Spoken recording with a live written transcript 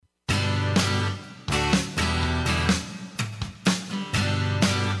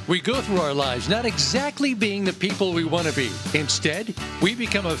We go through our lives not exactly being the people we want to be. Instead, we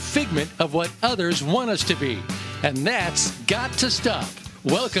become a figment of what others want us to be. And that's got to stop.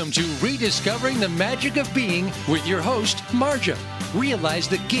 Welcome to Rediscovering the Magic of Being with your host, Marja. Realize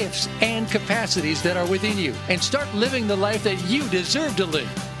the gifts and capacities that are within you and start living the life that you deserve to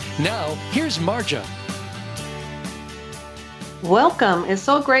live. Now, here's Marja. Welcome. It's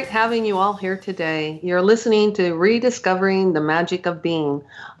so great having you all here today. You're listening to Rediscovering the Magic of Being.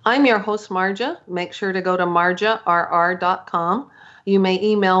 I'm your host, Marja. Make sure to go to marjarr.com. You may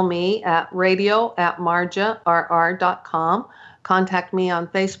email me at radio@marjarr.com. Contact me on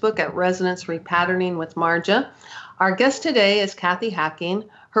Facebook at Resonance Repatterning with Marja. Our guest today is Kathy Hacking.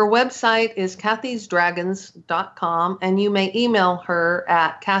 Her website is kathysdragons.com, and you may email her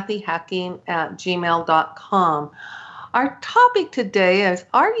at kathyhacking@gmail.com. Our topic today is,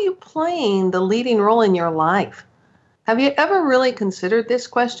 are you playing the leading role in your life? Have you ever really considered this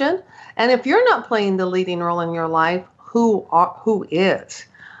question? And if you're not playing the leading role in your life, who is?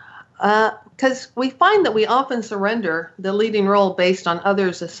 Because we find that we often surrender the leading role based on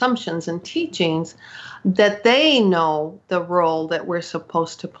others' assumptions and teachings that they know the role that we're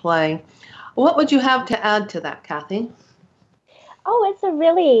supposed to play. What would you have to add to that, Kathy? Oh, it's a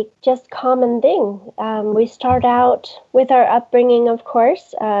really just common thing. We start out with our upbringing, of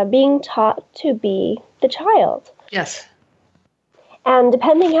course, being taught to be the child. Yes. And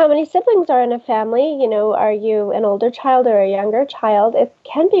depending how many siblings are in a family, are you an older child or a younger child, it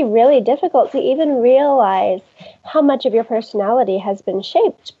can be really difficult to even realize how much of your personality has been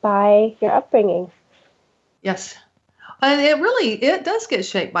shaped by your upbringing. Yes. And it does get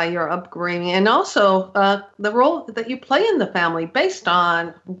shaped by your upbringing, and also the role that you play in the family based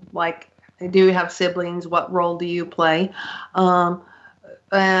on, like, do you have siblings? What role do you play?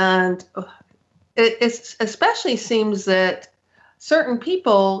 And it especially seems that certain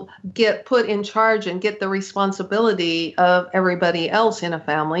people get put in charge and get the responsibility of everybody else in a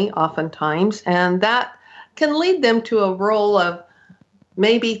family oftentimes, and that can lead them to a role of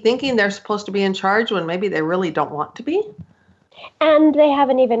maybe thinking they're supposed to be in charge when maybe they really don't want to be. And they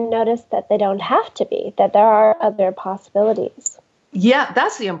haven't even noticed that they don't have to be, that there are other possibilities. Yeah,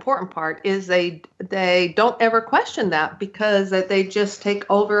 that's the important part, is they don't ever question that, because that they just take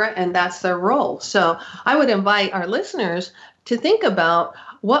over it and that's their role. So I would invite our listeners to think about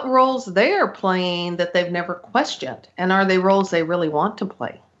what roles they're playing that they've never questioned, and are they roles they really want to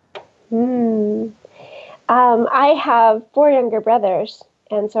play? I have 4 younger brothers,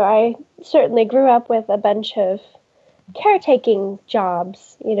 and so I certainly grew up with a bunch of caretaking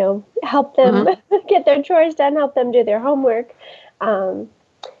jobs, help them get their chores done, help them do their homework. And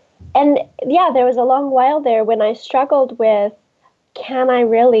yeah, there was a long while there when I struggled with, can I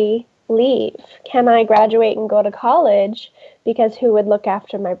really leave? Can I graduate and go to college? Because who would look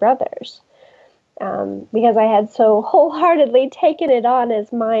after my brothers? Because I had so wholeheartedly taken it on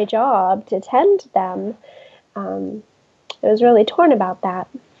as my job to tend to them. I was really torn about that.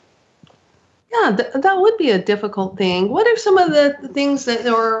 Yeah, that would be a difficult thing. What are some of the things that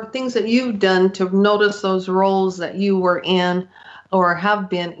you've done to notice those roles that you were in or have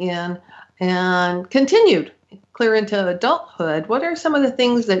been in and continued clear into adulthood? What are some of the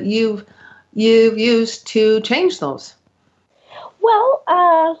things that you've used to change those? Well,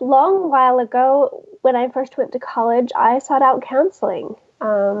 a long while ago, when I first went to college, I sought out counseling.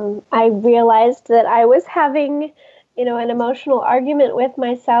 I realized that I was having, an emotional argument with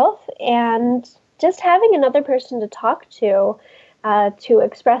myself, and just having another person to talk to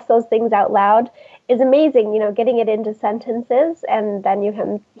express those things out loud is amazing. Getting it into sentences, and then you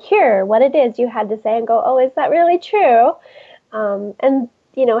can hear what it is you had to say and go, oh, is that really true? And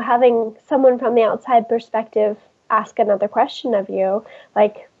having someone from the outside perspective ask another question of you,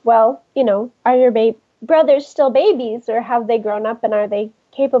 like, well, are your brothers still babies, or have they grown up and are they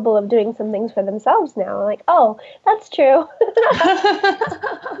capable of doing some things for themselves now? Like, oh, that's true.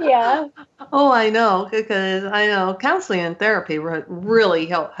 Yeah. Oh, I know, because I know counseling and therapy really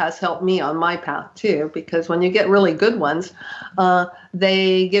has helped me on my path too, because when you get really good ones,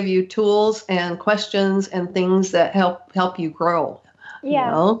 they give you tools and questions and things that help you grow.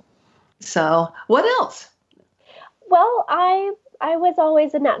 Yeah. So what else? Well, I was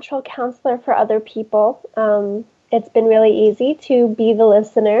always a natural counselor for other people. It's been really easy to be the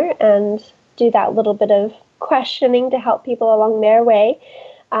listener and do that little bit of questioning to help people along their way.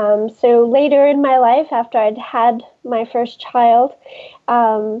 So later in my life, after I'd had my first child,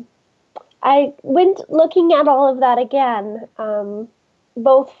 I went looking at all of that again,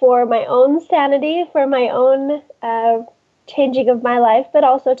 both for my own sanity, for my own changing of my life, but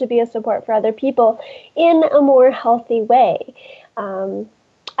also to be a support for other people in a more healthy way.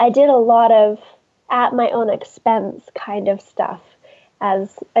 I did a lot of at my own expense kind of stuff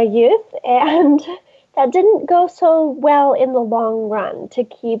as a youth, and that didn't go so well in the long run to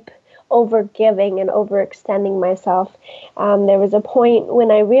keep overgiving and overextending myself. There was a point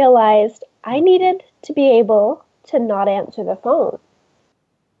when I realized I needed to be able to not answer the phone,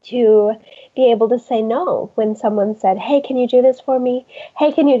 to be able to say no when someone said, hey, can you do this for me?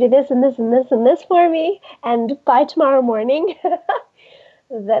 Hey, can you do this and this and this and this for me? And by tomorrow morning,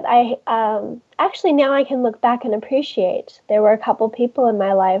 that I actually now I can look back and appreciate. There were a couple people in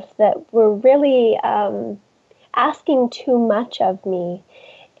my life that were really asking too much of me,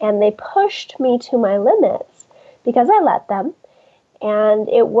 and they pushed me to my limits because I let them. And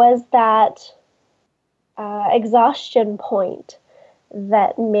it was that exhaustion point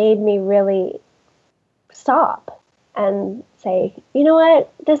that made me really stop and say, you know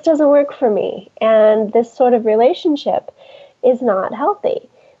what, this doesn't work for me. And this sort of relationship is not healthy.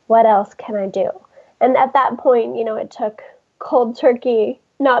 What else can I do? And at that point, it took cold turkey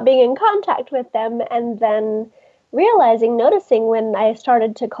not being in contact with them, and then noticing when I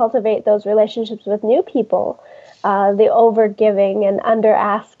started to cultivate those relationships with new people, the over-giving and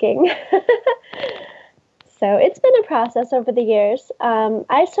under-asking. So it's been a process over the years.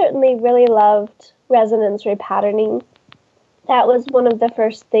 I certainly really loved resonance repatterning. That was one of the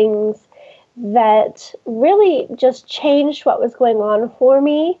first things that really just changed what was going on for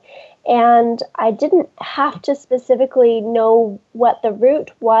me. And I didn't have to specifically know what the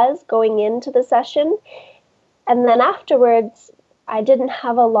root was going into the session. And then afterwards, I didn't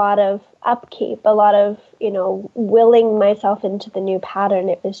have a lot of upkeep, a lot of, willing myself into the new pattern.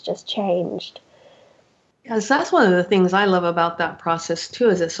 It was just changed. Yes, that's one of the things I love about that process too,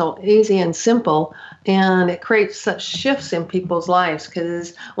 is it's so easy and simple, and it creates such shifts in people's lives,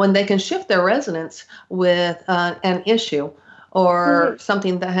 because when they can shift their resonance with an issue or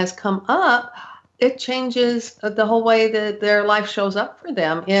something that has come up, it changes the whole way that their life shows up for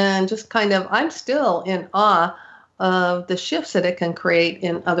them. And just kind of, I'm still in awe of the shifts that it can create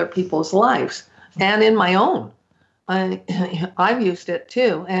in other people's lives and in my own. I've used it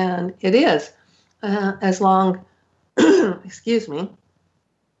too, and it is. As long, excuse me,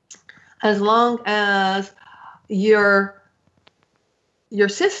 as long as your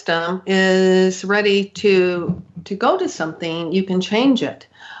system is ready to go to something, you can change it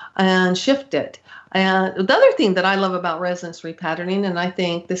and shift it. And the other thing that I love about resonance repatterning, and I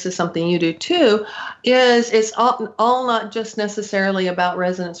think this is something you do too, is it's all not just necessarily about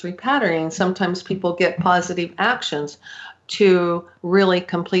resonance repatterning. Sometimes people get positive actions to really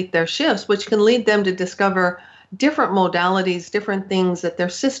complete their shifts, which can lead them to discover different modalities, different things that their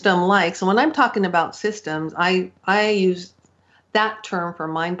system likes. And when I'm talking about systems, I use that term for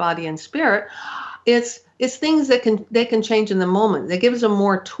mind, body, and spirit. It's things that they can change in the moment. It gives them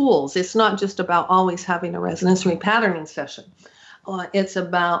more tools. It's not just about always having a resonance repatterning session. It's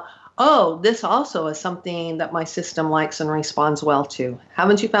about, this also is something that my system likes and responds well to.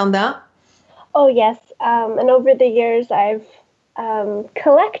 Haven't you found that? Oh, yes. And over the years, I've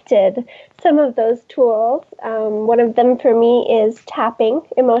collected some of those tools. One of them for me is tapping,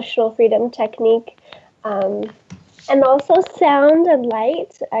 emotional freedom technique, and also sound and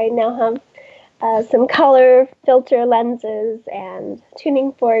light. I now have some color filter lenses and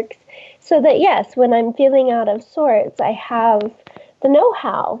tuning forks, so that, yes, when I'm feeling out of sorts, I have the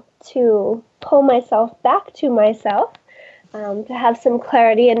know-how to pull myself back to myself, to have some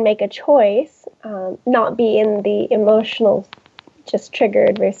clarity and make a choice, not be in the emotional, just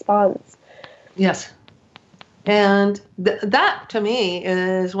triggered response. Yes. And that, to me,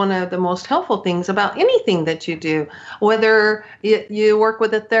 is one of the most helpful things about anything that you do. Whether you work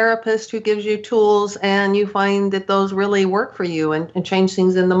with a therapist who gives you tools and you find that those really work for you and change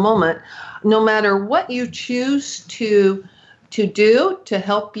things in the moment, no matter what you choose to do to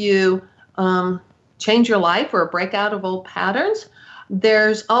help you change your life or break out of old patterns,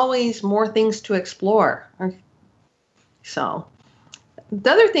 there's always more things to explore. So the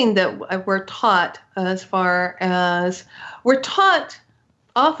other thing that we're taught, as far as we're taught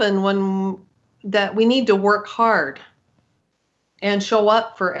often that we need to work hard and show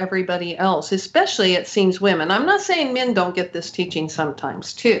up for everybody else, especially, it seems, women. I'm not saying men don't get this teaching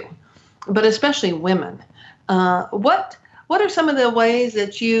sometimes too, but especially women. What are some of the ways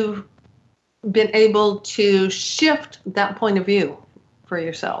that you've been able to shift that point of view for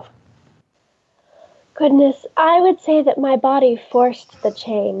yourself? Goodness, I would say that my body forced the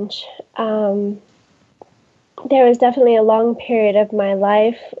change. There was definitely a long period of my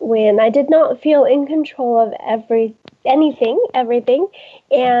life when I did not feel in control of everything,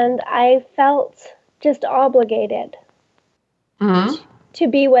 and I felt just obligated to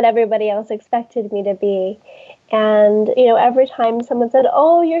be what everybody else expected me to be. And, every time someone said,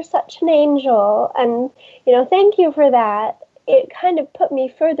 "Oh, you're such an angel," and, "Thank you for that," it kind of put me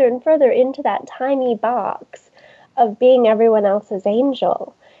further and further into that tiny box of being everyone else's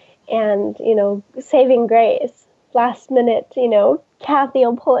angel. And, saving grace, last minute, Kathy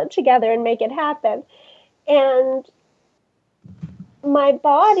will pull it together and make it happen. And my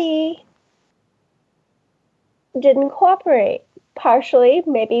body didn't cooperate. Partially,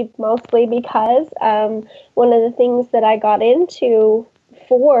 maybe mostly because one of the things that I got into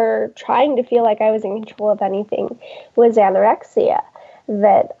for trying to feel like I was in control of anything was anorexia,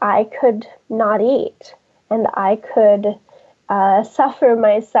 that I could not eat and I could suffer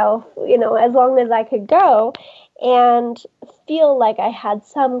myself, as long as I could go and feel like I had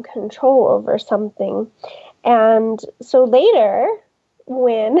some control over something. And so later,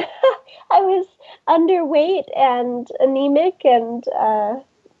 when I was underweight and anemic and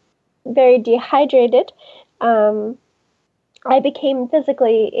very dehydrated, I became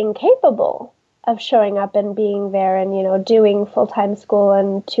physically incapable of showing up and being there and, doing full-time school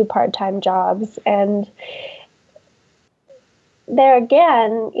and 2 part-time jobs. And there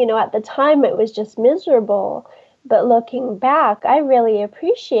again, at the time it was just miserable. But looking back, I really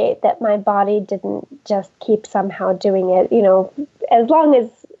appreciate that my body didn't just keep somehow doing it, as long as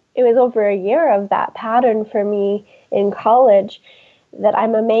it was over a year of that pattern for me in college, that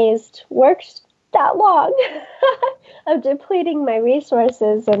I'm amazed worked that long of depleting my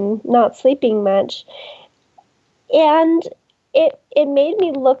resources and not sleeping much. And it made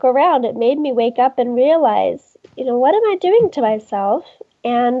me look around. It made me wake up and realize, what am I doing to myself?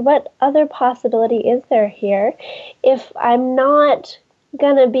 And what other possibility is there here if I'm not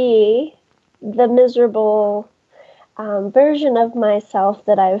going to be the miserable version of myself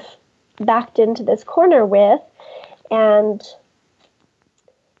that I've backed into this corner with? And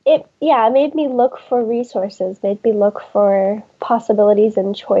it made me look for resources, made me look for possibilities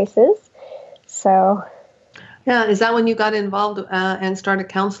and choices. So... Yeah, is that when you got involved and started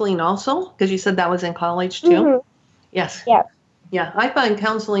counseling also? Because you said that was in college too? Mm-hmm. Yes. Yeah. Yeah, I find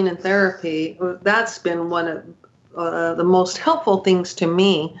counseling and therapy, that's been one of the most helpful things to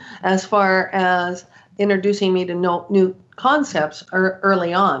me as far as introducing me to new concepts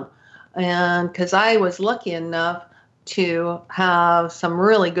early on. And because I was lucky enough to have some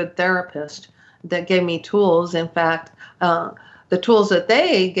really good therapists that gave me tools. In fact, the tools that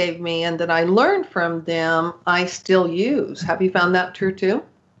they gave me and that I learned from them, I still use. Have you found that true too?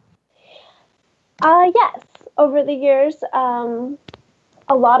 Yes. Over the years,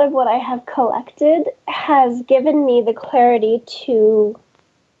 a lot of what I have collected has given me the clarity to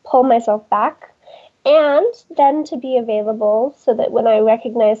pull myself back and then to be available so that when I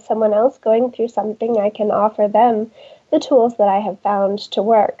recognize someone else going through something, I can offer them the tools that I have found to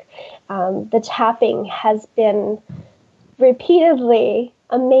work. The tapping has been repeatedly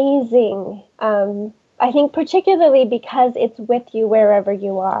amazing. I think particularly because it's with you wherever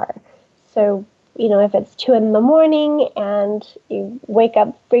you are. So, if it's 2 a.m. and you wake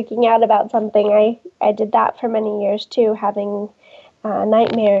up freaking out about something, I did that for many years too, having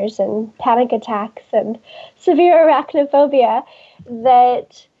nightmares and panic attacks and severe arachnophobia,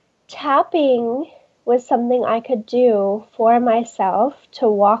 that tapping was something I could do for myself to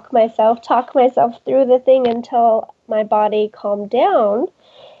talk myself through the thing until my body calmed down.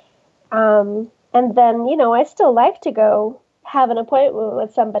 And then, I still like to go have an appointment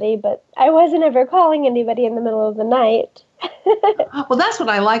with somebody, but I wasn't ever calling anybody in the middle of the night. Well, that's what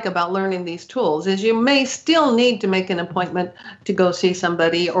I like about learning these tools, is you may still need to make an appointment to go see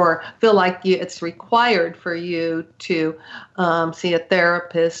somebody or feel like it's required for you to see a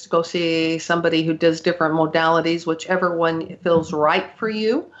therapist, go see somebody who does different modalities, whichever one feels right for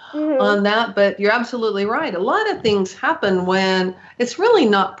you on that. But you're absolutely right. A lot of things happen when it's really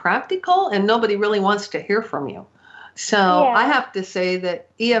not practical and nobody really wants to hear from you. So yeah. I have to say that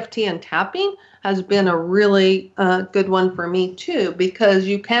EFT and tapping has been a really good one for me too, because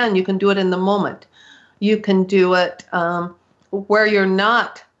you can do it in the moment. You can do it where you're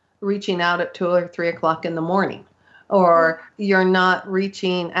not reaching out at 2 or 3 o'clock in the morning, or you're not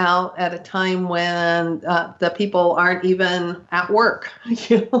reaching out at a time when the people aren't even at work,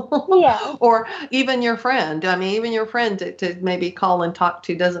 Yeah. Or even your friend. I mean, even your friend to maybe call and talk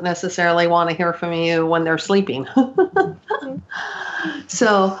to doesn't necessarily want to hear from you when they're sleeping.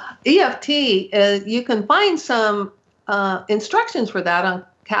 So EFT, you can find some instructions for that on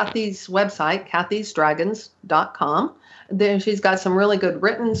Kathy's website, kathysdragons.com. There, she's got some really good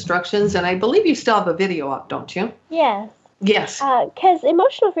written instructions, and I believe you still have a video up, don't you? Yes. Yes. Because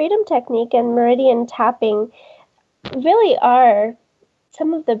emotional freedom technique and meridian tapping really are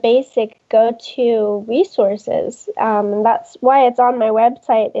some of the basic go-to resources. And that's why it's on my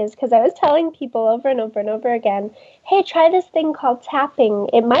website, is because I was telling people over and over and over again, hey, try this thing called tapping.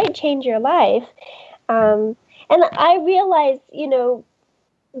 It might change your life. And I realized,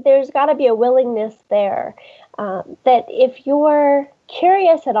 there's got to be a willingness there, that if you're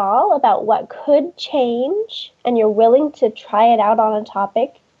curious at all about what could change and you're willing to try it out on a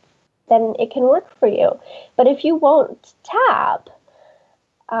topic, then it can work for you. But if you won't tap,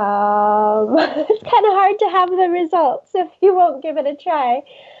 it's kind of hard to have the results if you won't give it a try.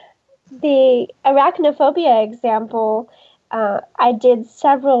 The arachnophobia example, I did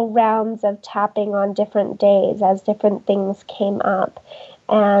several rounds of tapping on different days as different things came up.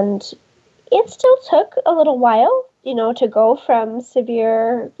 And it still took a little while, to go from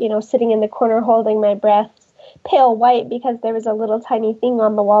severe, sitting in the corner holding my breath, pale white because there was a little tiny thing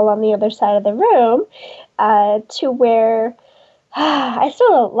on the wall on the other side of the room, to where I still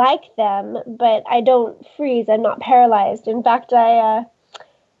don't like them, but I don't freeze. I'm not paralyzed. In fact, I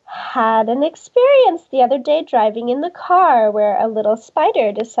had an experience the other day driving in the car where a little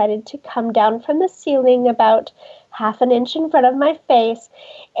spider decided to come down from the ceiling about half an inch in front of my face.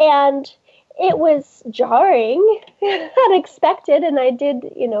 And it was jarring, unexpected, and I did,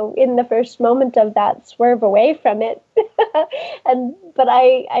 in the first moment of that, swerve away from it. But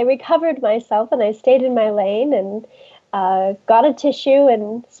I recovered myself, and I stayed in my lane, and got a tissue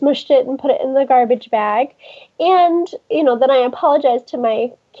and smushed it and put it in the garbage bag. And, then I apologized to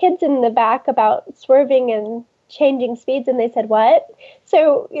my kids in the back about swerving and changing speeds, and they said, what?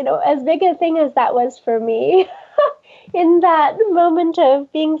 So, as big a thing as that was for me, in that moment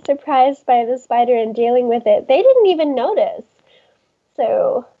of being surprised by the spider and dealing with it, they didn't even notice.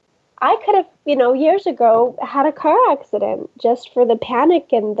 So I could have, years ago had a car accident just for the panic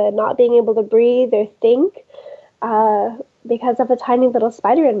and the not being able to breathe or think, because of a tiny little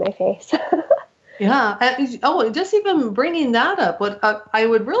spider in my face. Yeah. Just even bringing that up, what I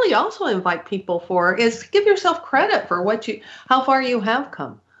would really also invite people for is give yourself credit for how far you have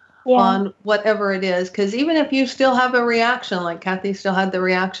come. Yeah. On whatever it is, because even if you still have a reaction, like Kathy still had the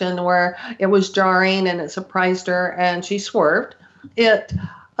reaction where it was jarring and it surprised her and she swerved, it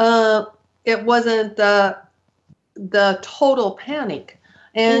wasn't the total panic.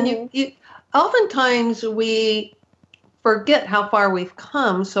 And you oftentimes we forget how far we've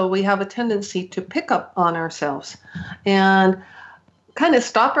come, so we have a tendency to pick up on ourselves and kind of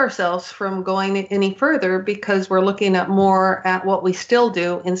stop ourselves from going any further because we're looking more at what we still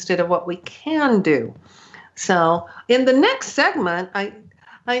do instead of what we can do. So in the next segment,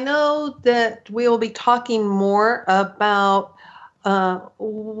 I know that we will be talking more about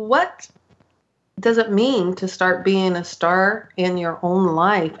what does it mean to start being a star in your own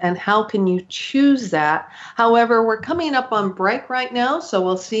life and how can you choose that. However, we're coming up on break right now, so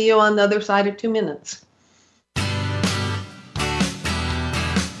we'll see you on the other side of 2 minutes.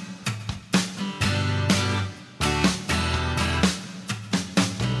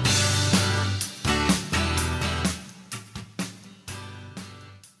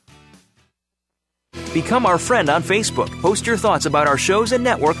 Become our friend on Facebook. Post your thoughts about our shows and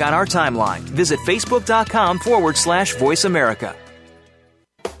network on our timeline. Visit Facebook.com/Voice America.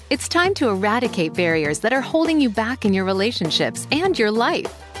 It's time to eradicate barriers that are holding you back in your relationships and your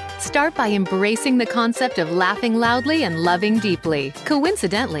life. Start by embracing the concept of laughing loudly and loving deeply.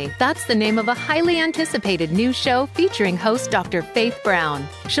 Coincidentally, that's the name of a highly anticipated new show featuring host Dr. Faith Brown.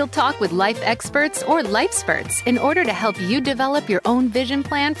 She'll talk with life experts or lifesperts in order to help you develop your own vision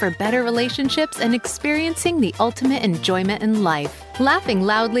plan for better relationships and experiencing the ultimate enjoyment in life. Laughing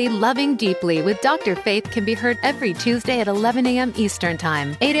Loudly, Loving Deeply with Dr. Faith can be heard every Tuesday at 11 a.m. Eastern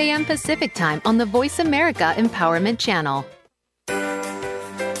Time, 8 a.m. Pacific Time on the Voice America Empowerment Channel.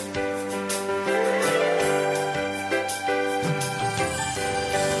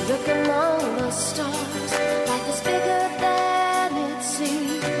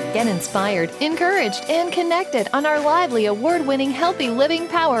 Get inspired, encouraged, and connected on our lively, award-winning Healthy Living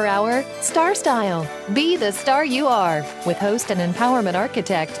Power Hour, Star Style. Be the star you are, with host and empowerment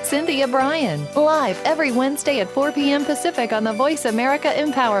architect Cynthia Bryan. Live every Wednesday at 4 p.m. Pacific on the Voice America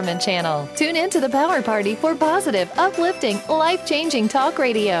Empowerment Channel. Tune in to the Power Party for positive, uplifting, life-changing talk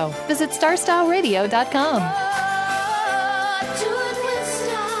radio. Visit starstyleradio.com.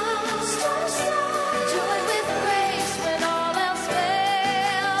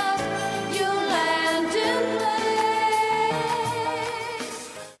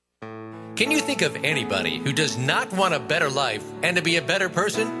 Can you think of anybody who does not want a better life and to be a better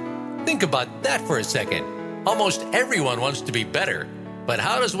person? Think about that for a second. Almost everyone wants to be better, but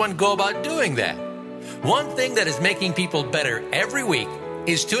how does one go about doing that? One thing that is making people better every week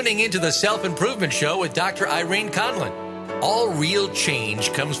is tuning into the Self-Improvement Show with Dr. Irene Conlon. All real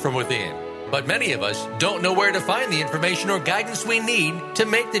change comes from within, but many of us don't know where to find the information or guidance we need to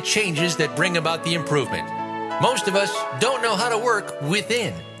make the changes that bring about the improvement. Most of us don't know how to work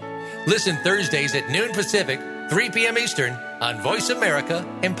within. Listen Thursdays at noon Pacific, 3 p.m. Eastern on Voice America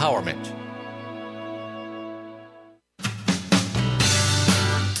Empowerment.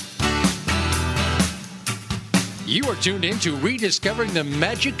 You are tuned in to Rediscovering the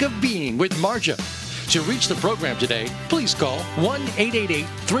Magic of Being with Marja. To reach the program today, please call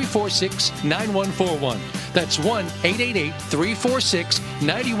 1-888-346-9141. That's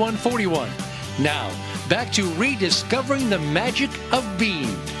 1-888-346-9141. Now, back to Rediscovering the Magic of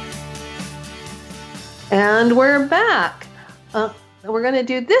Being. And we're back. We're going to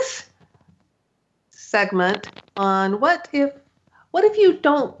do this segment on what if you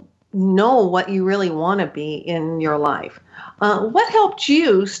don't know what you really want to be in your life. What helped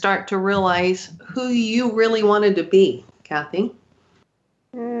you start to realize who you really wanted to be, Kathy?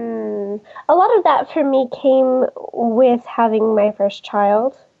 A lot of that for me came with having my first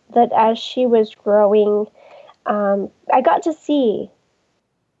child, that as she was growing, I got to see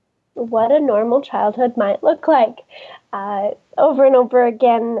what a normal childhood might look like. Over and over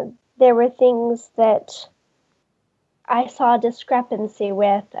again, there were things that I saw discrepancy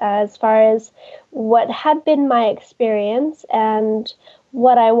with as far as what had been my experience and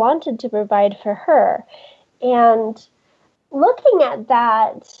what I wanted to provide for her. And looking at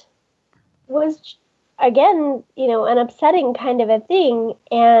that was, again, an upsetting kind of a thing.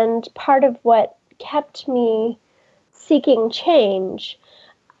 And part of what kept me seeking change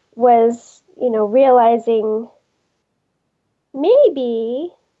was, realizing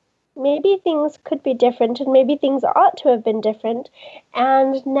maybe things could be different and maybe things ought to have been different.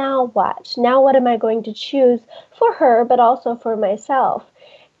 And now what? Now what am I going to choose for her, but also for myself?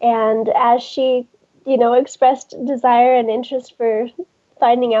 And as she, expressed desire and interest for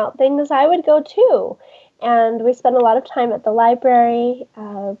finding out things, I would go too. And we spent a lot of time at the library,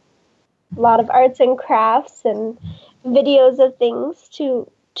 a lot of arts and crafts and videos of things to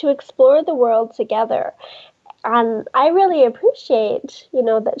explore the world together. And I really appreciate,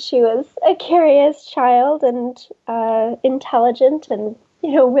 that she was a curious child and intelligent and,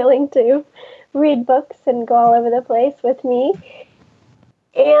 willing to read books and go all over the place with me.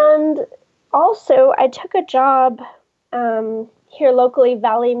 And also, I took a job here locally,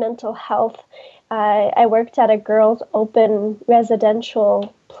 Valley Mental Health. I worked at a girls' open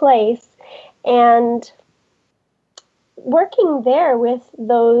residential place. And working there with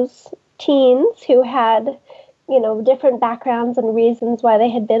those teens who had different backgrounds and reasons why they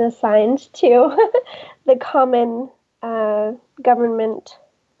had been assigned to the common government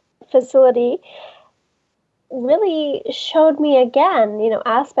facility really showed me again,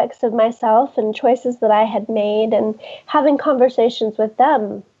 aspects of myself and choices that I had made, and having conversations with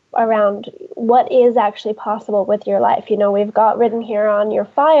them around what is actually possible with your life. We've got written here on your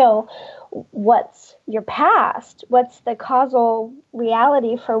file what's your past, what's the causal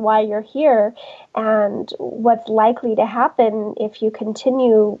reality for why you're here, and what's likely to happen if you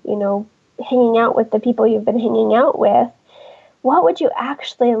continue, hanging out with the people you've been hanging out with. What would you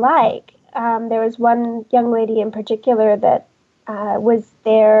actually like? There was one young lady in particular that was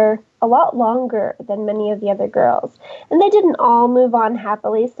there a lot longer than many of the other girls. And they didn't all move on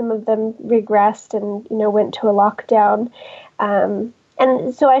happily. Some of them regressed and, went to a lockdown.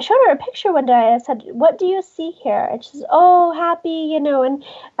 And so I showed her a picture one day. I said, "What do you see here?" And she says, "Oh, happy, and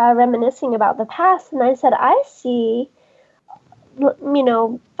reminiscing about the past." And I said, "I see,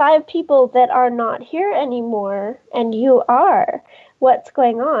 5 people that are not here anymore, and you are. What's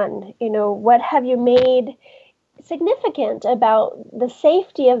going on? What have you made significant about the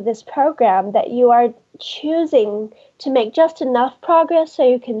safety of this program that you are choosing to make just enough progress so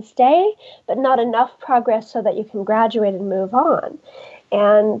you can stay, but not enough progress so that you can graduate and move on?"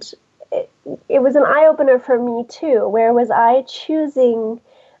 And it was an eye-opener for me too. Where was I choosing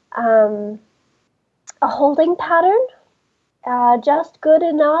a holding pattern, just good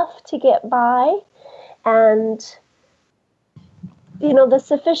enough to get by, and the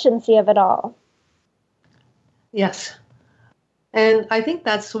sufficiency of it all. Yes. And I think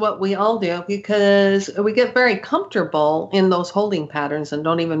that's what we all do, because we get very comfortable in those holding patterns and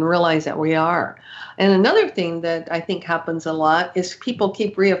don't even realize that we are. And another thing that I think happens a lot is people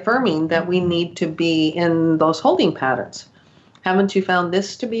keep reaffirming that we need to be in those holding patterns. Haven't you found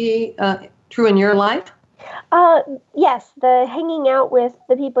this to be true in your life? Yes, the hanging out with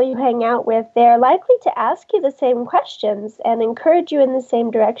the people you hang out with, they're likely to ask you the same questions and encourage you in the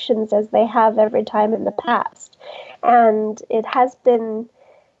same directions as they have every time in the past. And it has been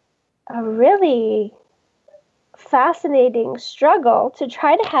a really fascinating struggle to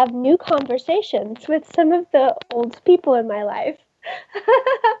try to have new conversations with some of the old people in my life.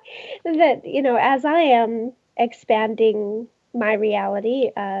 That, as I am expanding my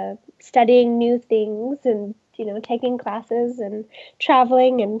reality, studying new things and, taking classes and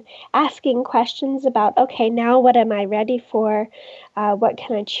traveling and asking questions about, okay, now what am I ready for? What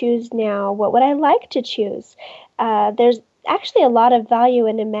can I choose now? What would I like to choose? There's actually a lot of value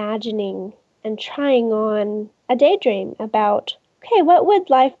in imagining and trying on a daydream about, okay, what would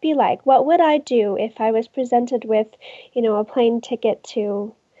life be like? What would I do if I was presented with, a plane ticket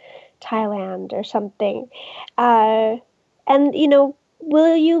to Thailand or something? And,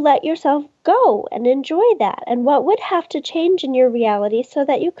 will you let yourself go and enjoy that? And what would have to change in your reality so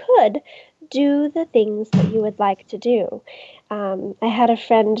that you could do the things that you would like to do? I had a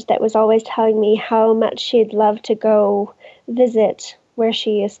friend that was always telling me how much she'd love to go visit where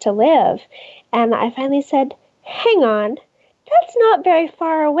she used to live. And I finally said, hang on, that's not very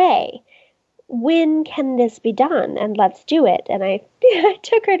far away. When can this be done? And let's do it. And I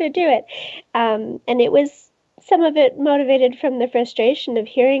took her to do it. And it was some of it motivated from the frustration of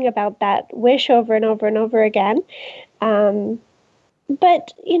hearing about that wish over and over and over again.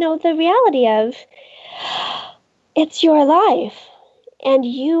 But, the reality of it's your life and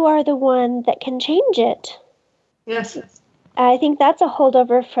you are the one that can change it. Yes. I think that's a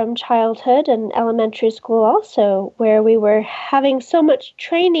holdover from childhood and elementary school also, where we were having so much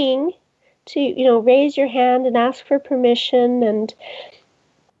training to, raise your hand and ask for permission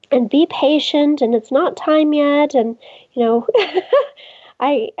and be patient, and it's not time yet. And,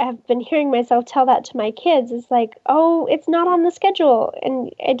 I have been hearing myself tell that to my kids. It's like, oh, it's not on the schedule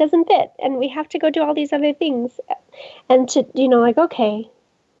and it doesn't fit and we have to go do all these other things. And to, okay,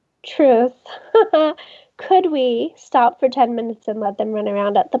 truth. Could we stop for 10 minutes and let them run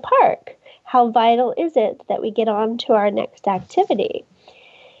around at the park? How vital is it that we get on to our next activity?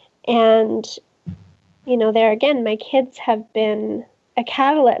 And, there again, my kids have been a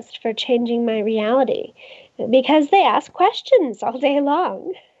catalyst for changing my reality because they ask questions all day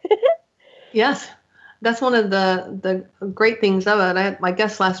long. Yes, that's one of the great things of it. I had my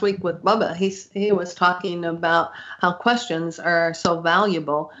guest last week with Bubba. He was talking about how questions are so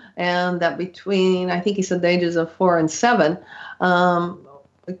valuable, and that between, I think he said, the ages of 4 and 7,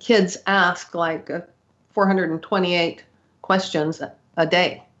 kids ask like 428 questions a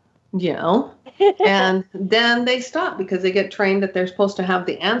day. And then they stop because they get trained that they're supposed to have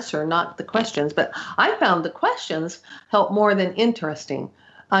the answer, not the questions. But I found the questions help more than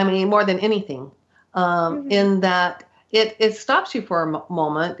more than anything, in that it stops you for a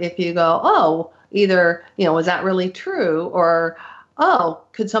moment if you go, oh, either, is that really true? Or, oh,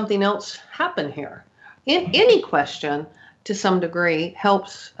 could something else happen here? Any question to some degree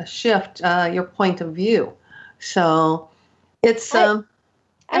helps shift your point of view. So it's...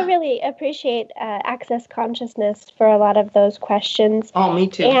 I really appreciate Access Consciousness for a lot of those questions. Oh, me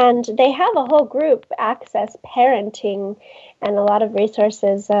too. And they have a whole group, Access Parenting, and a lot of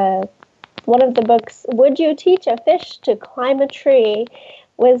resources. One of the books, Would You Teach a Fish to Climb a Tree,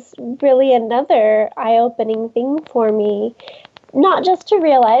 was really another eye-opening thing for me. Not just to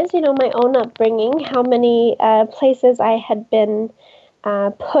realize, my own upbringing, how many places I had been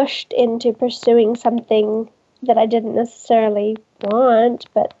pushed into pursuing something that I didn't necessarily want,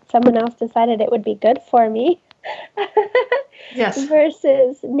 but someone else decided it would be good for me. Yes.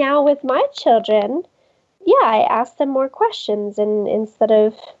 Versus now with my children, I ask them more questions, and instead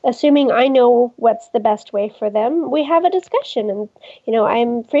of assuming I know what's the best way for them, we have a discussion. And,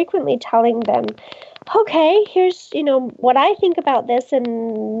 I'm frequently telling them, okay, here's, what I think about this,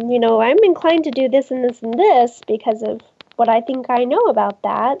 and, I'm inclined to do this and this and this because of what I think I know about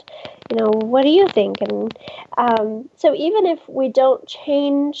that. What do you think? And so even if we don't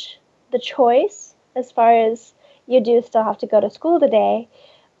change the choice, as far as you do still have to go to school today,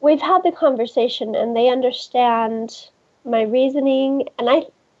 we've had the conversation and they understand my reasoning. And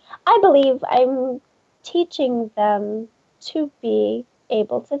I believe I'm teaching them to be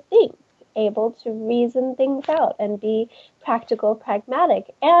able to think, able to reason things out and be practical,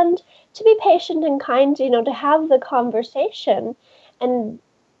 pragmatic, and to be patient and kind, to have the conversation and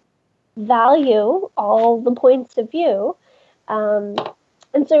value all the points of view.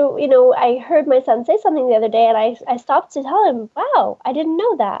 And so, I heard my son say something the other day, and I stopped to tell him, wow, I didn't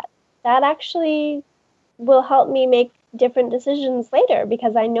know that. That actually will help me make different decisions later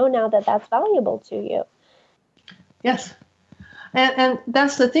because I know now that that's valuable to you. Yes. And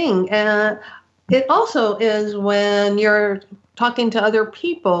that's the thing. It also is when you're talking to other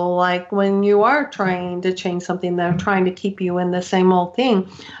people, like when you are trying to change something, they're trying to keep you in the same old thing.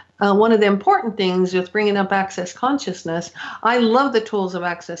 One of the important things with bringing up Access Consciousness, I love the tools of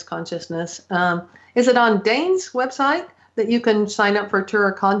Access Consciousness. Is it on Dane's website that you can sign up for Tour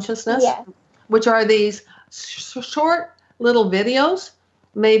of Consciousness? Yes. Which are these short little videos,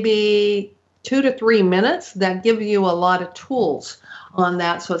 maybe 2 to 3 minutes, that give you a lot of tools on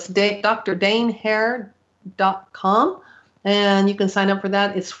that. So it's drdanehair.com, and you can sign up for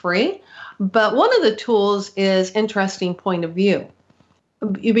that. It's free. But one of the tools is interesting point of view.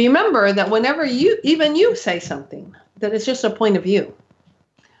 You remember that whenever you say something, that it's just a point of view.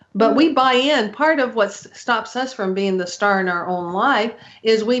 But we buy in. Part of what stops us from being the star in our own life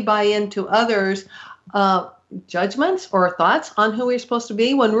is we buy into others' judgments or thoughts on who we're supposed to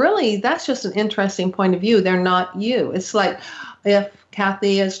be, when really that's just an interesting point of view. They're not you. It's like if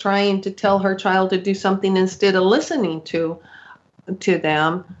Kathy is trying to tell her child to do something instead of listening to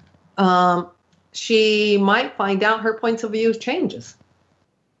them, she might find out her points of view changes.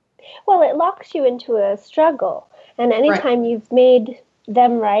 Well, it locks you into a struggle. And anytime you've made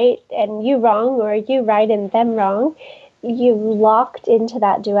them right and you wrong, or you right and them wrong, you've locked into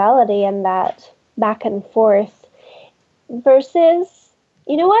that duality and that back and forth, versus,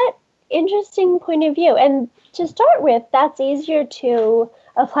 you know what, interesting point of view. And to start with, that's easier to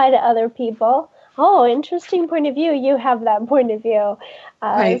apply to other people. Oh, interesting point of view. You have that point of view.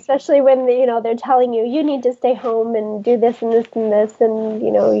 Right. Especially when, they're telling you, you need to stay home and do this and this and this. And,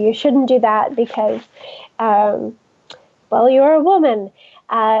 you shouldn't do that because, you're a woman.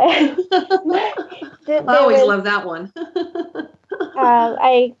 I always love that one.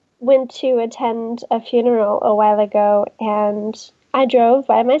 I went to attend a funeral a while ago, and I drove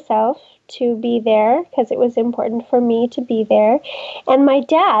by myself to be there because it was important for me to be there. And my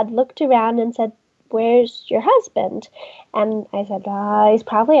dad looked around and said, "Where's your husband?" And I said, "He's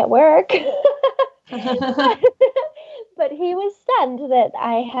probably at work." But he was stunned that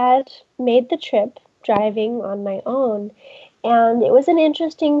I had made the trip driving on my own. And it was an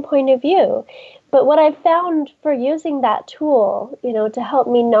interesting point of view. But what I found for using that tool, to help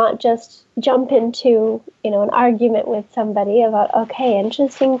me not just jump into, an argument with somebody about, okay,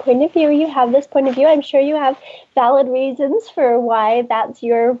 interesting point of view, you have this point of view, I'm sure you have valid reasons for why that's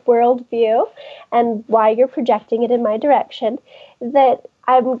your worldview and why you're projecting it in my direction, that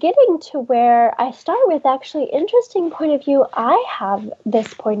I'm getting to where I start with actually interesting point of view. I have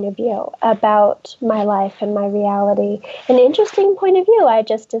this point of view about my life and my reality. An interesting point of view. I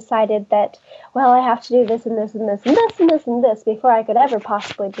just decided that, I have to do this and this and this and this and this and this before I could ever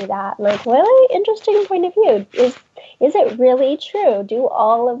possibly do that. Like, really? Interesting point of view. Is it really true? Do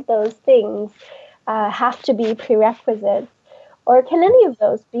all of those things have to be prerequisites? Or can any of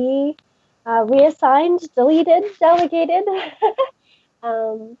those be reassigned, deleted, delegated?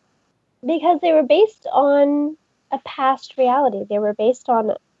 Because they were based on a past reality. They were based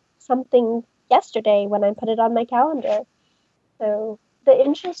on something yesterday when I put it on my calendar. So the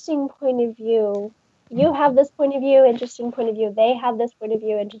interesting point of view, you have this point of view, interesting point of view, they have this point of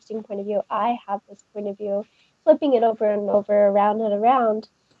view, interesting point of view, I have this point of view, flipping it over and over, around and around,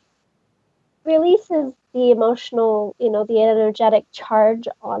 releases the emotional, the energetic charge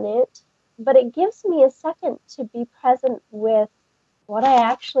on it, but it gives me a second to be present with what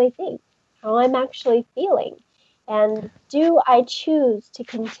I actually think, how I'm actually feeling, and do I choose to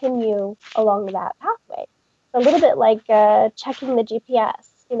continue along that pathway? A little bit like checking the GPS.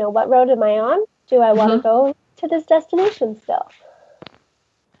 What road am I on? Do I want to go to this destination still?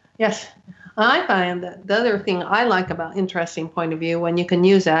 Yes. I find that the other thing I like about interesting point of view, when you can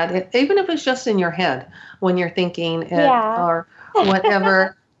use that, even if it's just in your head, when you're thinking or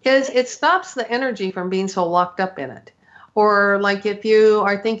whatever, is it stops the energy from being so locked up in it. Or like if you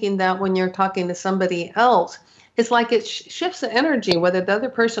are thinking that when you're talking to somebody else, it's like it shifts the energy, whether the other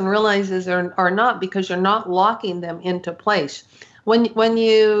person realizes or not, because you're not locking them into place. When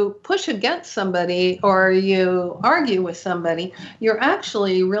you push against somebody or you argue with somebody, you're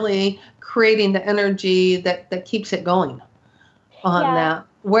actually really creating the energy that keeps it going on that.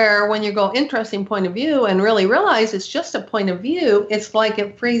 Where when you go interesting point of view and really realize it's just a point of view, it's like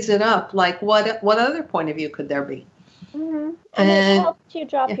it frees it up. Like what other point of view could there be? Mm-hmm. And it helps you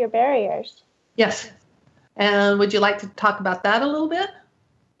drop your barriers. Yes. And would you like to talk about that a little bit?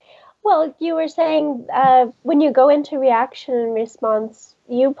 Well, you were saying when you go into reaction and response,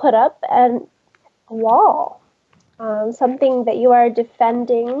 you put up a wall, something that you are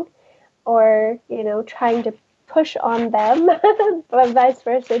defending or, trying to push on them, but vice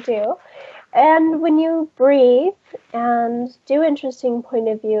versa too. And when you breathe and do interesting point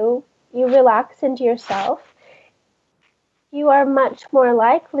of view, you relax into yourself, you are much more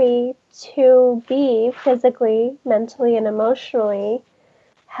likely to be physically, mentally, and emotionally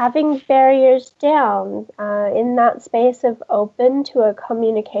having barriers down in that space of open to a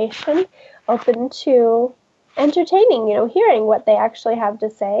communication, open to entertaining, hearing what they actually have to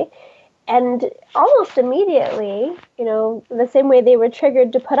say. And almost immediately, the same way they were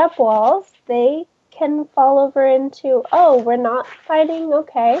triggered to put up walls, they can fall over into, oh, we're not fighting,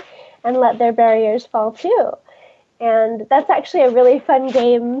 okay, and let their barriers fall too. And that's actually a really fun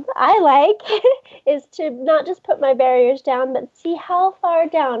game I like, is to not just put my barriers down, but see how far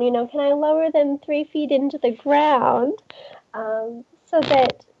down, can I lower them 3 feet into the ground, so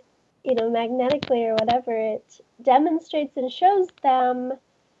that, magnetically or whatever, it demonstrates and shows them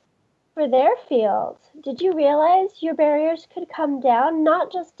for their field. Did you realize your barriers could come down,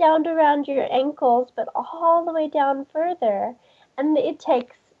 not just down to around your ankles, but all the way down further? And it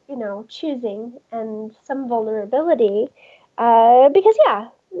takes choosing and some vulnerability, because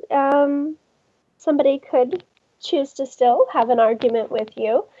somebody could choose to still have an argument with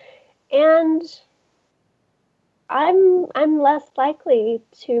you, and I'm less likely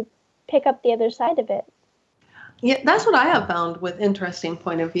to pick up the other side of it. Yeah, that's what I have found with interesting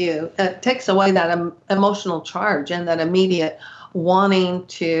point of view. It takes away that emotional charge and that immediate wanting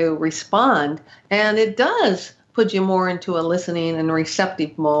to respond, and it does put you more into a listening and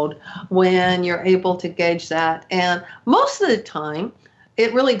receptive mode when you're able to gauge that. And most of the time,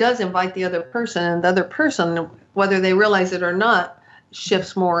 it really does invite the other person, and the other person, whether they realize it or not,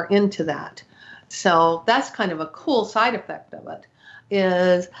 shifts more into that. So that's kind of a cool side effect of it,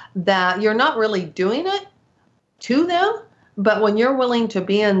 is that you're not really doing it to them, but when you're willing to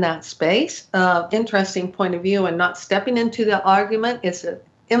be in that space of interesting point of view and not stepping into the argument, it's an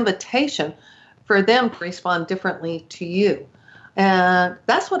invitation for them to respond differently to you. And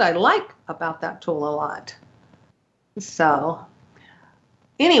that's what I like about that tool a lot. So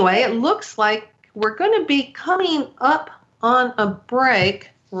anyway, it looks like we're going to be coming up on a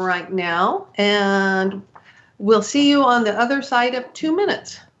break right now, and we'll see you on the other side of 2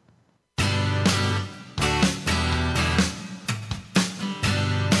 minutes.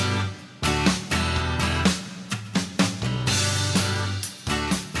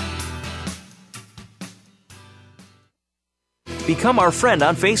 Become our friend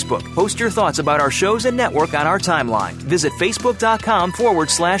on Facebook. Post your thoughts about our shows and network on our timeline. Visit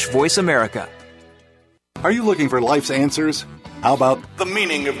Facebook.com/Voice America. Are you looking for life's answers? How about the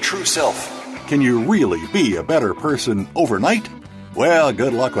meaning of true self? Can you really be a better person overnight? Well,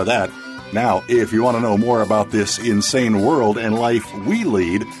 good luck with that. Now, if you want to know more about this insane world and life we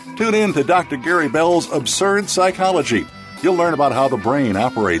lead, tune in to Dr. Gary Bell's Absurd Psychology. You'll learn about how the brain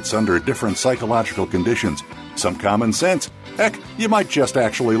operates under different psychological conditions. Some common sense. Heck, you might just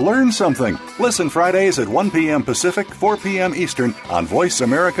actually learn something. Listen Fridays at 1 p.m. Pacific, 4 p.m. Eastern on Voice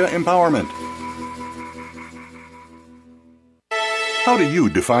America Empowerment. How do you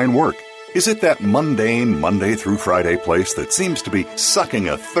define work? Is it that mundane Monday through Friday place that seems to be sucking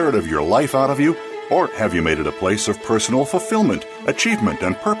a third of your life out of you? Or have you made it a place of personal fulfillment, achievement,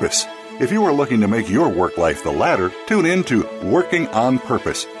 and purpose? If you are looking to make your work life the latter, tune in to Working on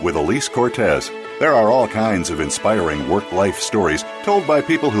Purpose with Elise Cortez. There are all kinds of inspiring work-life stories told by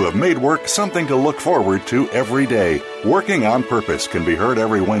people who have made work something to look forward to every day. Working on Purpose can be heard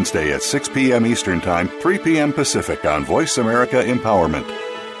every Wednesday at 6 p.m. Eastern Time, 3 p.m. Pacific on Voice America Empowerment.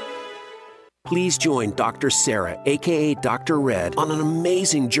 Please join Dr. Sarah, a.k.a. Dr. Red, on an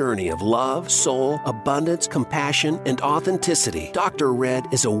amazing journey of love, soul, abundance, compassion, and authenticity. Dr. Red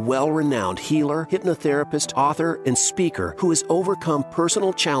is a well-renowned healer, hypnotherapist, author, and speaker who has overcome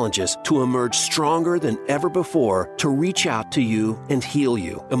personal challenges to emerge stronger than ever before to reach out to you and heal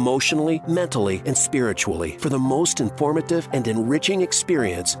you emotionally, mentally, and spiritually for the most informative and enriching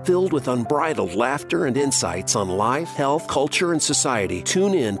experience filled with unbridled laughter and insights on life, health, culture, and society.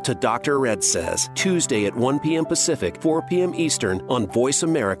 Tune in to Dr. Red Says, Tuesday at 1 p.m. Pacific, 4 p.m. Eastern on Voice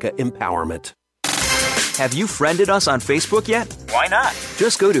America Empowerment. Have you friended us on Facebook yet? Why not?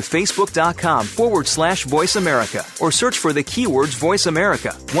 Just go to Facebook.com/Voice America or search for the keywords Voice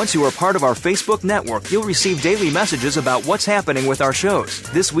America. Once you are part of our Facebook network, you'll receive daily messages about what's happening with our shows,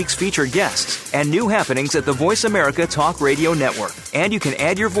 this week's featured guests, and new happenings at the Voice America Talk Radio Network. And you can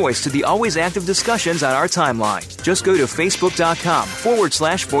add your voice to the always active discussions on our timeline. Just go to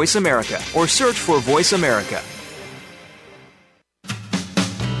Facebook.com/Voice America or search for Voice America.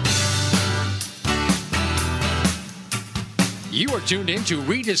 You are tuned in to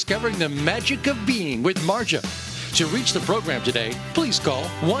Rediscovering the Magic of Being with Marja. To reach the program today, please call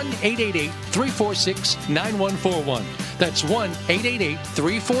 1-888-346-9141. That's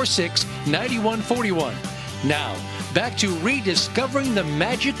 1-888-346-9141. Now, back to rediscovering the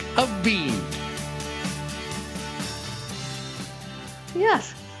magic of being.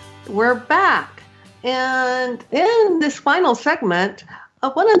 Yes, we're back. And in this final segment,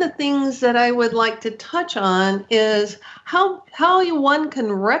 one of the things that I would like to touch on is how one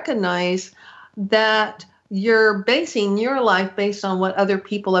can recognize that you're basing your life based on what other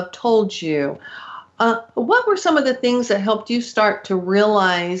people have told you. What were some of the things that helped you start to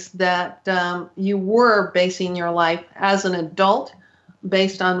realize that you were basing your life as an adult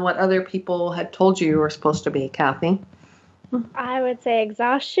based on what other people had told you were supposed to be, Kathy? I would say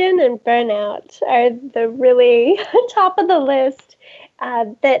exhaustion and burnout are the really top of the list.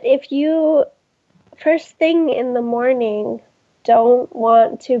 That if you, first thing in the morning, don't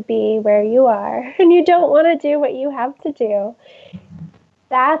want to be where you are and you don't want to do what you have to do,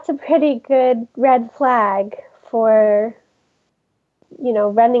 that's a pretty good red flag for,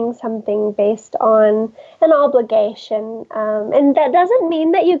 running something based on an obligation. And that doesn't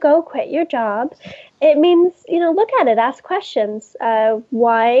mean that you go quit your job. It means, look at it, ask questions.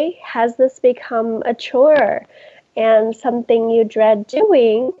 Why has this become a chore and something you dread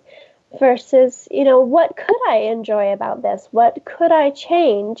doing versus, what could I enjoy about this? What could I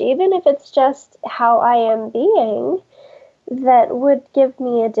change? Even if it's just how I am being, that would give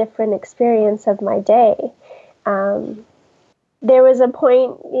me a different experience of my day. There was a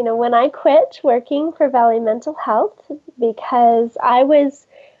point, when I quit working for Valley Mental Health because I was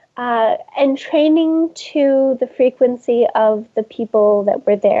entraining to the frequency of the people that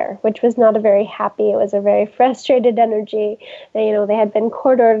were there, which was not a very happy, it was a very frustrated energy. They had been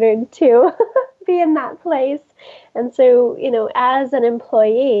court-ordered to be in that place. And so, as an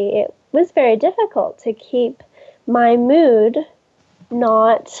employee, it was very difficult to keep my mood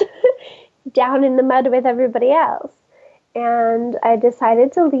not down in the mud with everybody else. And I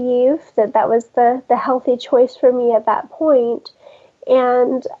decided to leave, that was the healthy choice for me at that point.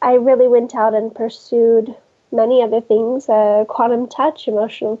 And I really went out and pursued many other things, quantum touch,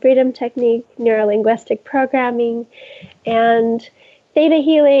 emotional freedom technique, neurolinguistic programming, and theta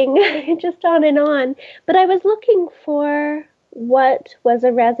healing, just on and on. But I was looking for what was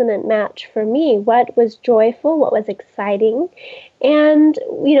a resonant match for me, what was joyful, what was exciting. And,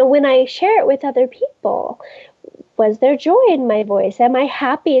 when I share it with other people, was there joy in my voice? Am I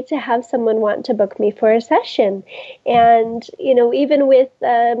happy to have someone want to book me for a session? And, even with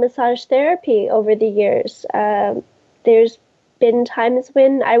massage therapy over the years, there's been times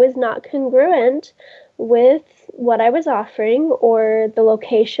when I was not congruent with what I was offering or the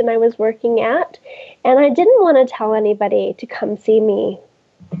location I was working at. And I didn't want to tell anybody to come see me.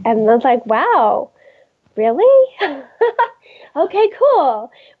 And I was like, wow, really? Okay, cool.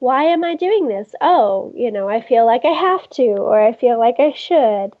 Why am I doing this? Oh, I feel like I have to, or I feel like I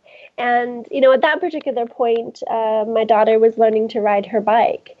should. And, at that particular point, my daughter was learning to ride her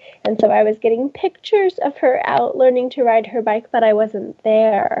bike. And so I was getting pictures of her out learning to ride her bike, but I wasn't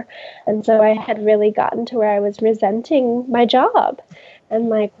there. And so I had really gotten to where I was resenting my job. And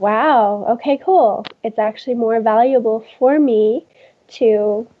like, wow, okay, cool. It's actually more valuable for me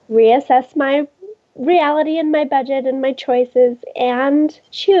to reassess my reality and my budget and my choices and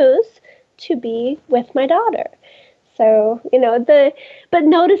choose to be with my daughter. So, but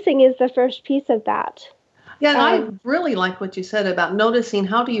noticing is the first piece of that. Yeah, I really like what you said about noticing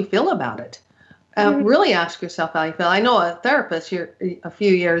how do you feel about it. Really ask yourself how you feel. I know a therapist here a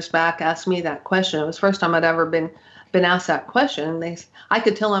few years back asked me that question. It was the first time I'd ever been asked that question. I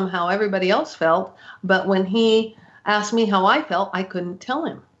could tell him how everybody else felt, but when he asked me how I felt, I couldn't tell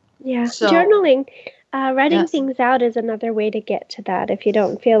him. Yeah, so, journaling, writing things out is another way to get to that. If you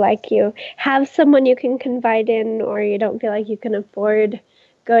don't feel like you have someone you can confide in, or you don't feel like you can afford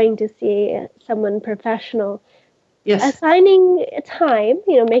going to see someone professional, assigning a time,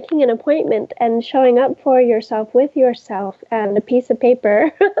 making an appointment and showing up for yourself with yourself and a piece of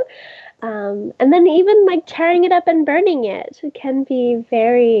paper, and then even like tearing it up and burning it can be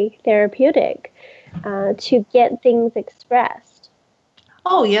very therapeutic to get things expressed.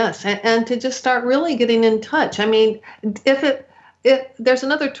 Oh, yes. And to just start really getting in touch. I mean, if there's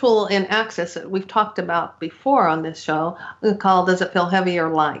another tool in Access that we've talked about before on this show called Does It Feel Heavy or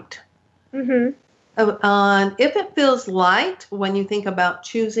Light? Mm-hmm. If it feels light when you think about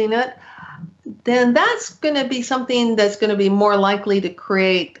choosing it, then that's going to be something that's going to be more likely to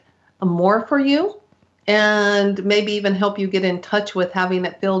create more for you and maybe even help you get in touch with having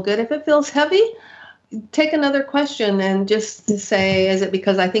it feel good. If it feels heavy, take another question and just to say, is it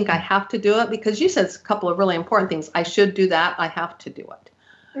because I think I have to do it? Because you said a couple of really important things. I should do that. I have to do it.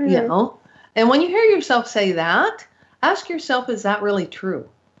 Mm-hmm. And when you hear yourself say that, ask yourself, is that really true?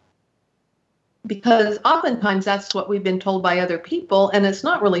 Because oftentimes that's what we've been told by other people, and it's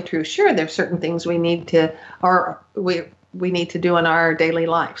not really true. Sure, there's certain things we need to, or we need to do in our daily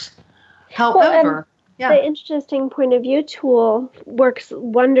lives. However, the interesting point of view tool works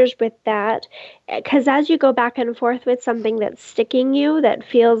wonders with that, because as you go back and forth with something that's sticking you, that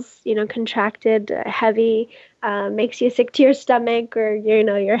feels, contracted, heavy, makes you sick to your stomach, or,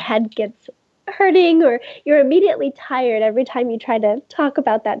 your head gets hurting, or you're immediately tired every time you try to talk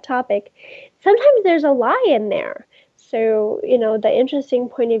about that topic, sometimes there's a lie in there. So, the interesting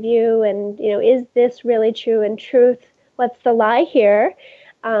point of view and, is this really true? And truth, what's the lie here?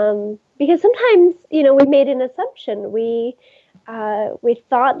 Because sometimes, we made an assumption. We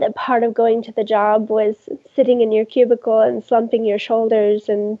thought that part of going to the job was sitting in your cubicle and slumping your shoulders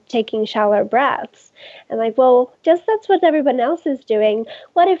and taking shallow breaths. And just that's what everyone else is doing.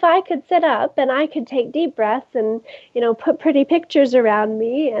 What if I could sit up and I could take deep breaths and, put pretty pictures around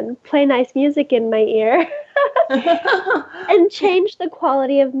me and play nice music in my ear and change the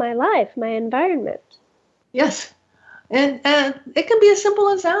quality of my life, my environment? Yes. And it can be as simple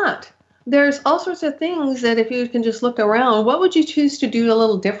as that. There's all sorts of things that if you can just look around, what would you choose to do a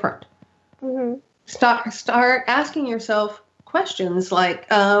little different? Mm-hmm. Start asking yourself questions like,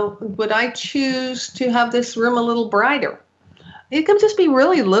 would I choose to have this room a little brighter? It can just be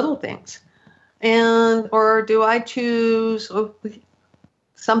really little things. Or do I choose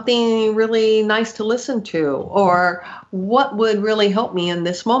something really nice to listen to? Or what would really help me in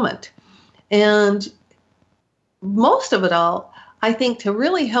this moment? And most of it all, I think, to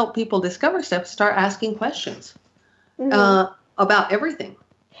really help people discover stuff, start asking questions about everything.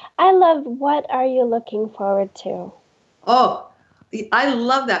 I love, what are you looking forward to? Oh, I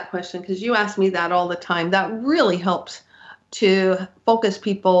love that question because you ask me that all the time. That really helps to focus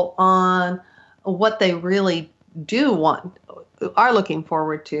people on what they really do want, are looking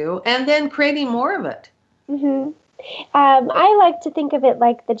forward to, and then creating more of it. Mm-hmm. I like to think of it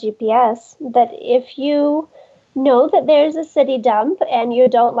like the GPS, that if you know that there's a city dump and you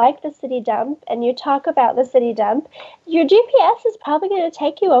don't like the city dump and you talk about the city dump, your GPS is probably going to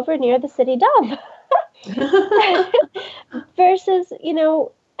take you over near the city dump. Versus,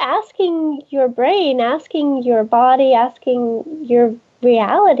 asking your brain, asking your body, asking your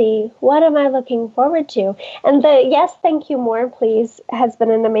reality, what am I looking forward to? And the yes, thank you, more please has been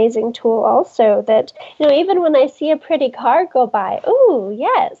an amazing tool also, that, even when I see a pretty car go by, ooh,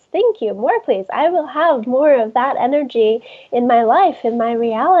 yes, thank you, more please. I will have more of that energy in my life, in my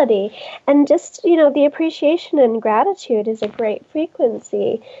reality. And just, the appreciation and gratitude is a great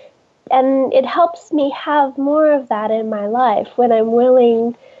frequency. And it helps me have more of that in my life when I'm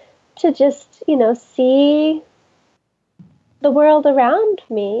willing to just, see the world around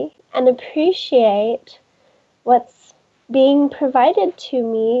me and appreciate what's being provided to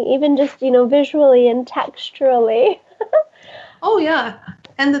me, even just, visually and texturally. Oh, yeah.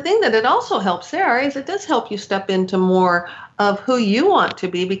 And the thing that it also helps there is it does help you step into more of who you want to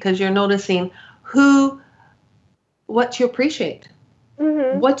be, because you're noticing what you appreciate.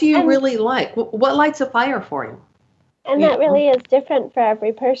 Mm-hmm. What do you really like? What lights a fire for you? And that really is different for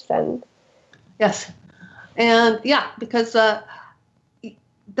every person. Yes. And because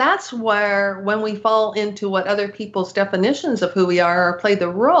that's where, when we fall into what other people's definitions of who we are or play the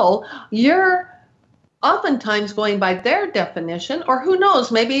role, you're oftentimes going by their definition, or who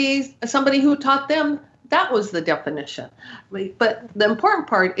knows, maybe somebody who taught them that was the definition. But the important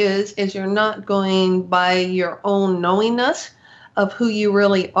part is you're not going by your own knowingness of who you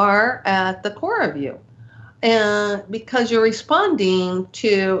really are at the core of you. And because you're responding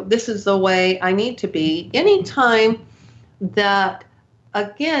to, this is the way I need to be. Anytime that,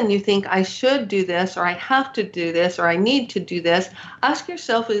 again, you think I should do this, or I have to do this, or I need to do this, ask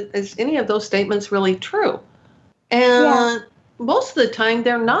yourself, is any of those statements really true? And most of the time,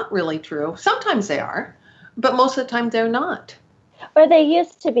 they're not really true. Sometimes they are, but most of the time, they're not. Or they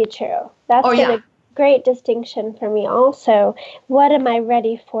used to be true. That's a great distinction for me also. What am I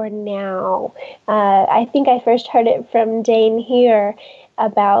ready for now? I think I first heard it from Dane here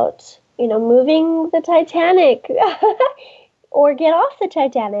about, moving the Titanic or get off the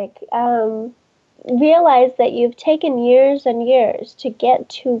Titanic. Realize that you've taken years and years to get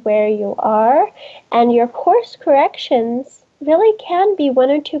to where you are, and your course corrections really can be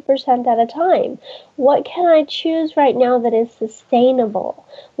 1 or 2% at a time. What can I choose right now that is sustainable?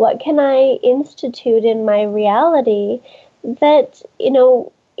 What can I institute in my reality that,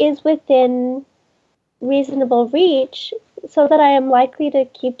 is within reasonable reach so that I am likely to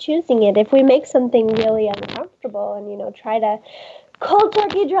keep choosing it. If we make something really uncomfortable and, try to cold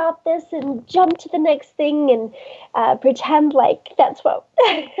turkey drop this and jump to the next thing and pretend like that's what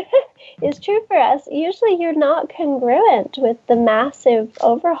is true for us, usually you're not congruent with the massive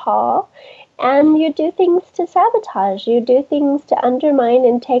overhaul, and you do things to sabotage, you do things to undermine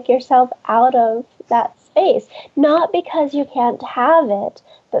and take yourself out of that space, not because you can't have it,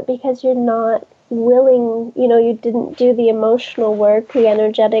 but because you're not willing, you didn't do the emotional work, the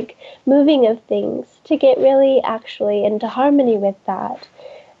energetic moving of things to get really actually into harmony with that.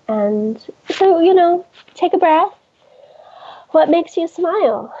 And so, take a breath. What makes you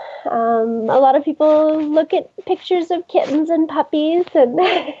smile? A lot of people look at pictures of kittens and puppies, and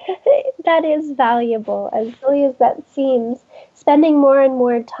that is valuable, as silly as that seems. Spending more and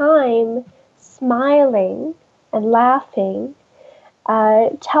more time smiling and laughing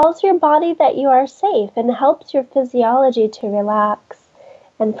tells your body that you are safe and helps your physiology to relax.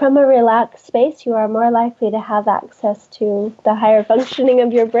 And from a relaxed space, you are more likely to have access to the higher functioning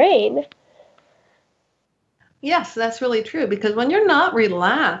of your brain. Yes, that's really true, because when you're not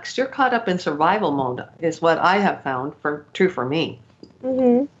relaxed, you're caught up in survival mode, is what I have found true for me.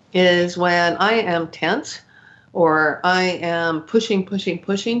 Mm-hmm. Is when I am tense or I am pushing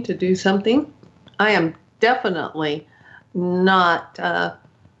to do something, I am definitely not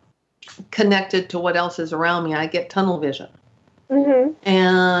connected to what else is around me. I get tunnel vision. Mm-hmm.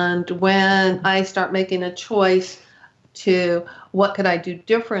 And when I start making a choice to what could I do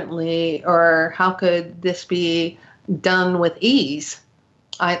differently, or how could this be done with ease,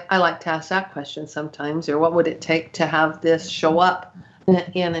 I like to ask that question sometimes, or what would it take to have this show up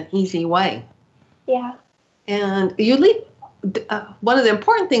in an easy way? Yeah. And one of the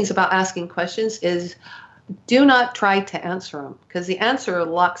important things about asking questions is do not try to answer them, because the answer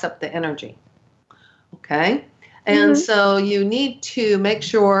locks up the energy. Okay? And so you need to make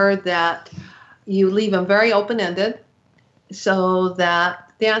sure that you leave them very open-ended so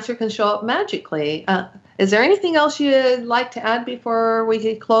that the answer can show up magically. Is there anything else you'd like to add before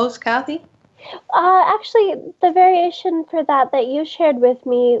we close, Kathy? Actually, the variation for that you shared with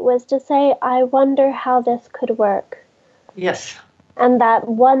me was to say, I wonder how this could work. Yes. And that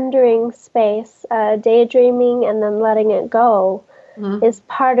wondering space, daydreaming and then letting it go, is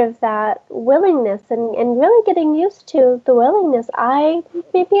part of that willingness, and really getting used to the willingness.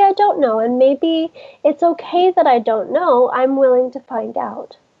 Maybe I don't know, and maybe it's okay that I don't know. I'm willing to find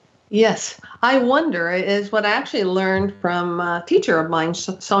out. Yes. I wonder is what I actually learned from a teacher of mine,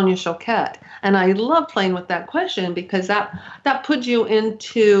 Sonia Choquette. And I love playing with that question, because that puts you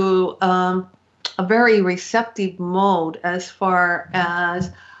into a very receptive mode as far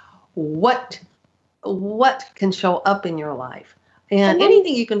as what can show up in your life. And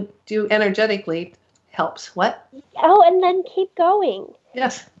anything you can do energetically helps. What? Oh, and then keep going.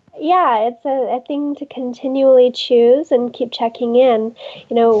 Yes. Yeah, it's a thing to continually choose and keep checking in.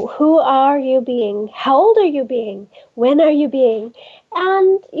 Who are you being? How old are you being? When are you being?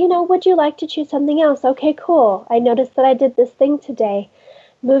 And, would you like to choose something else? Okay, cool. I noticed that I did this thing today.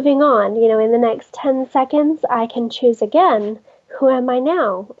 Moving on, in the next 10 seconds, I can choose again. Who am I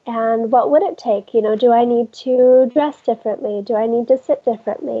now? And what would it take? Do I need to dress differently? Do I need to sit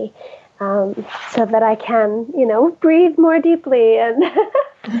differently? So that I can, breathe more deeply, and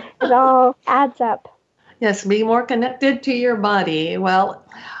it all adds up. Yes, be more connected to your body. Well,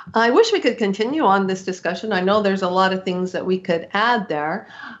 I wish we could continue on this discussion. I know there's a lot of things that we could add there,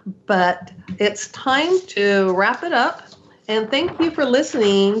 but it's time to wrap it up. And thank you for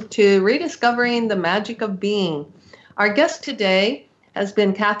listening to Rediscovering the Magic of Being. Our guest today has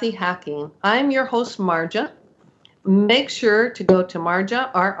been Kathy Hacking. I'm your host, Marja. Make sure to go to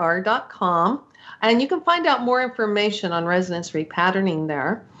marjarr.com, and you can find out more information on resonance repatterning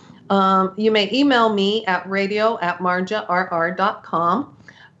there. You may email me at radio@marjarr.com.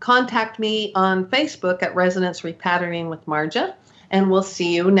 Contact me on Facebook at Resonance Repatterning with Marja, and we'll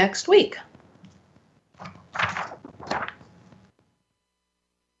see you next week.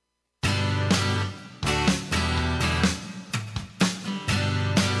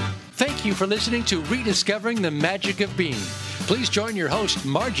 Thank you for listening to Rediscovering the Magic of Being. Please join your host,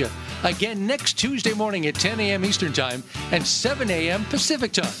 Marja, again next Tuesday morning at 10 a.m. Eastern Time and 7 a.m.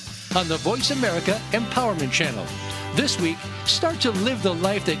 Pacific Time on the Voice America Empowerment Channel. This week, start to live the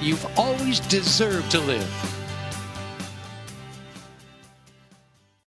life that you've always deserved to live.